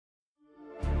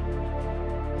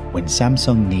When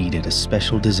Samsung needed a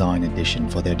special design edition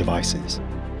for their devices,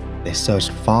 they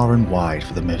searched far and wide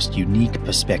for the most unique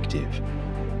perspective,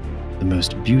 the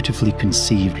most beautifully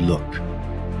conceived look,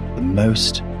 the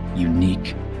most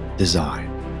unique design.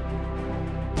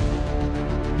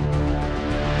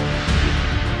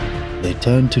 They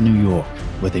turned to New York,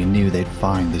 where they knew they'd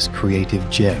find this creative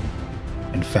gem,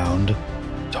 and found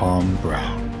Thom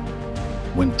Browne.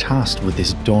 When tasked with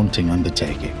this daunting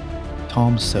undertaking,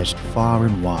 Thom searched far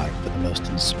and wide for the most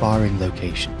inspiring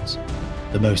locations,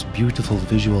 the most beautiful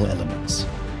visual elements,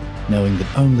 knowing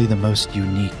that only the most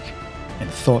unique and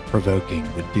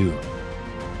thought-provoking would do.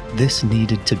 This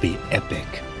needed to be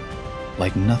epic,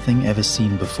 like nothing ever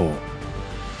seen before.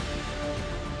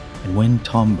 And when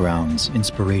Thom Browne's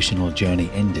inspirational journey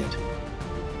ended,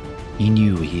 he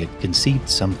knew he had conceived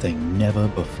something never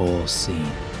before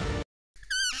seen.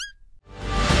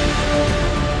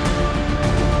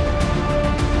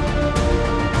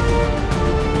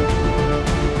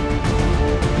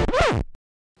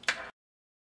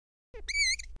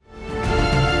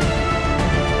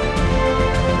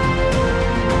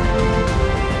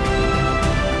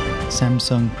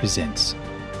 Samsung presents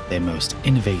their most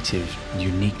innovative,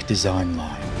 unique design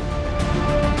line.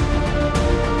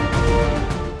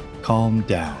 Colm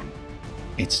Downe.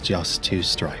 It's just two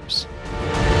stripes.